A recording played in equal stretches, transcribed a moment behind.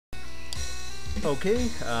Okay,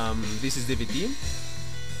 this is DVT.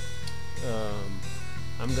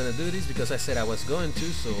 I'm gonna do this because I said I was going to,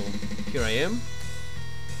 so here I am.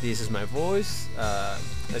 This is my voice.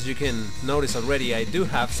 As you can notice already, I do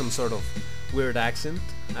have some sort of weird accent.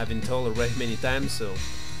 I've been told already many times, so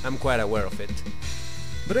I'm quite aware of it.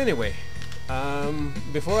 But anyway,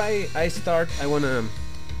 before I start, I wanna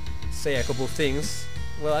say a couple of things.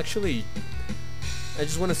 Well, actually, I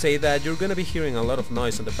just want to say that you're gonna be hearing a lot of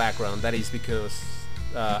noise in the background. That is because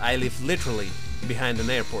I live literally behind an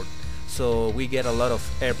airport, so we get a lot of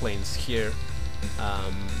airplanes here,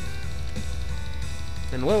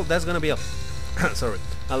 and well, that's gonna be a sorry,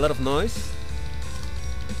 a lot of noise,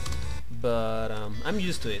 but I'm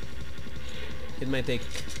used to it. It might take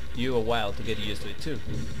you a while to get used to it too.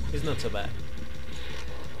 It's not so bad.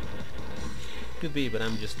 Could be, but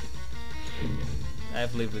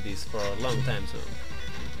I've lived with this for a long time, so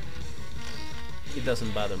it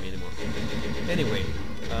doesn't bother me anymore. Anyway,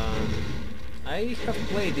 I have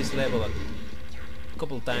played this level a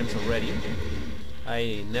couple times already.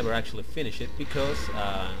 I never actually finished it because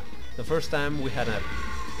the first time we had a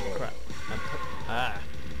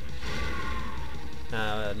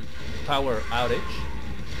power outage,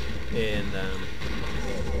 and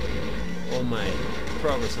all my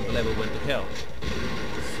progress on the level went to hell.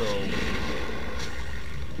 So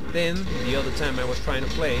then the other time I was trying to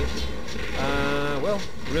play, well,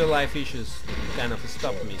 real life issues kind of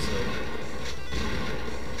stopped me, so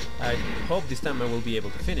I hope this time I will be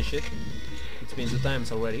able to finish it. It's been 2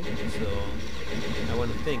 times already, so I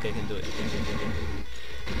want to think I can do it.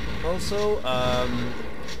 Also,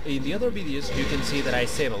 in the other videos you can see that I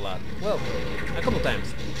save a lot. Well, a couple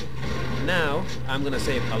times. Now I'm gonna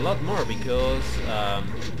save a lot more because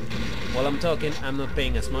while I'm talking, I'm not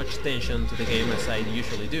paying as much attention to the game as I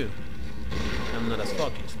usually do. I'm not as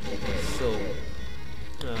focused. So,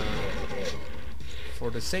 for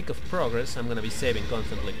the sake of progress, I'm gonna be saving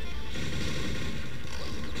constantly.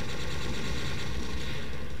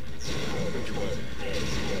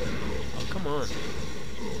 Oh, come on.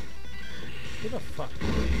 Who the fuck?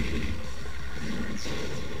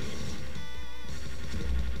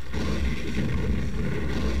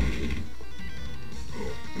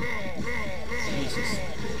 Jesus.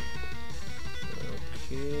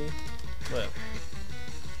 Okay. Well,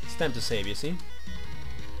 it's time to save, you see?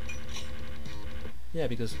 Yeah,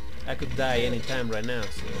 because I could die anytime right now,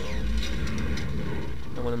 so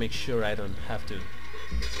I want to make sure I don't have to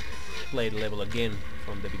play the level again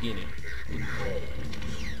from the beginning.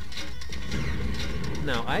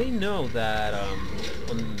 Now, I know that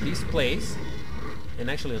on this place, and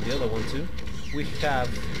actually on the other one too, we have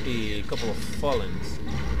a couple of Fallens.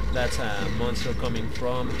 That's a monster coming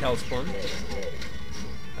from Hellspawn.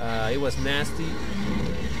 It was nasty.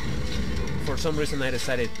 For some reason I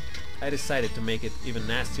decided to make it even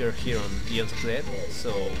nastier here on Eons of Death,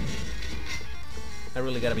 so I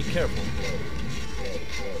really gotta be careful.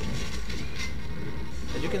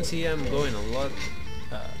 As you can see, I'm going a lot.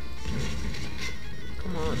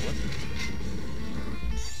 Come on, what?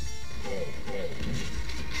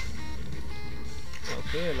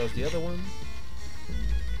 Okay, I lost the other one.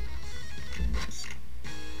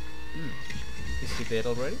 Is he dead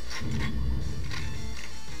already?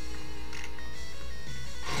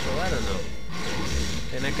 So I don't know.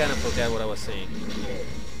 And I kind of forgot what I was saying.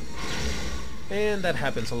 And that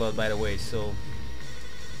happens a lot, by the way, so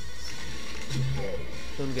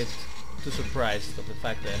don't get too surprised of the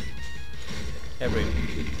fact that every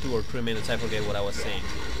 2 or 3 minutes I forget what I was saying.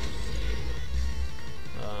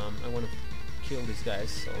 I want to kill these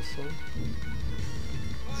guys also.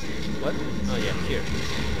 What? Oh yeah, here.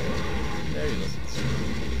 There you go.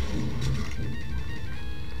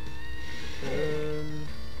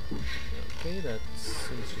 Okay, that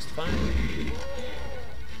seems just fine.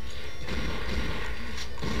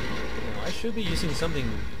 Now, I should be using something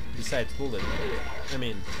besides bullet. I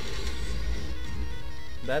mean,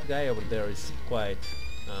 that guy over there is quite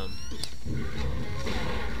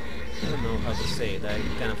I don't know how to say it. I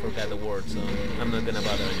kind of forgot the word, so I'm not gonna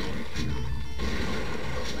bother anymore.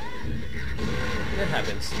 That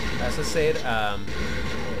happens. As I said,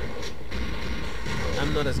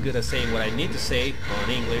 I'm not as good at saying what I need to say on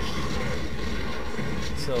English,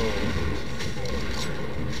 so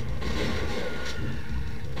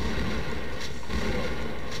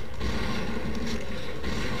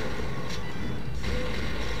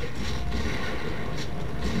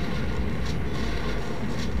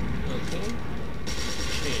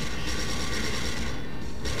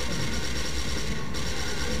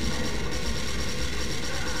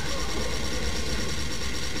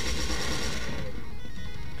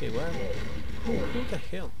okay, what? Who the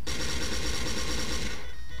hell?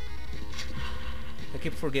 I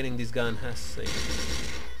keep forgetting this gun has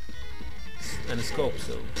a scope,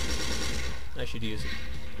 so I should use it.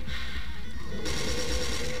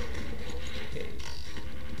 Okay.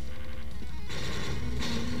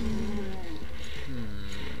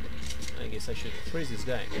 I guess I should freeze this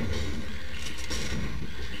guy.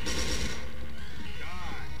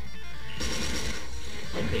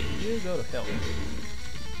 Okay, you go to hell.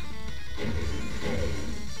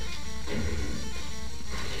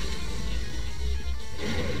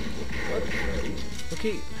 What?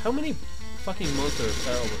 Okay, how many fucking monsters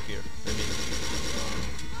are over here? I mean,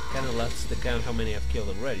 kinda lost the count how many I've killed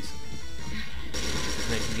already, so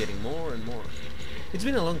and I keep getting more and more. It's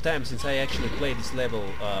been a long time since I actually played this level,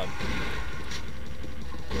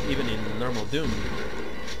 even in normal Doom.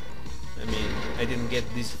 I mean, I didn't get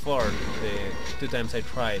this far the 2 times I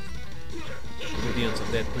tried with Eons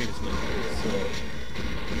of Death previously, so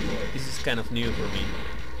this is kind of new for me.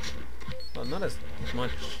 Well, not as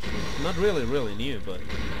much, not really new, but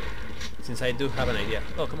since I do have an idea.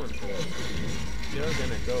 Oh, come on. You're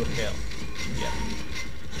gonna go to hell. Yeah.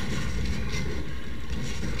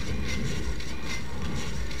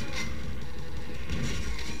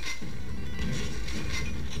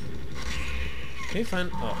 Okay, fine.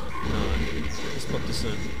 Oh, no, I spoke too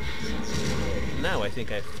soon. Now I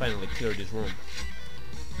think I finally cleared this room.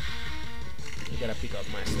 I gotta pick up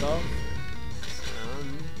my stuff.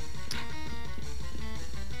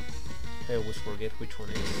 I always forget which one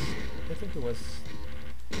it is. I think it was...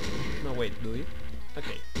 No, wait, do it?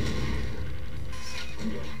 Okay.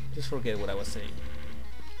 Just forget what I was saying.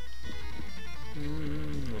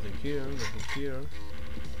 Nothing here, nothing here.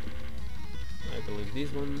 I believe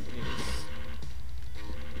this one is...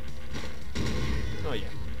 Oh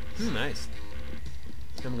yeah. Nice.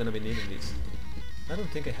 I'm gonna be needing this. I don't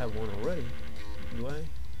think I have one already. Do I?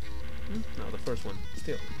 No, the first one.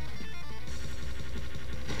 Still.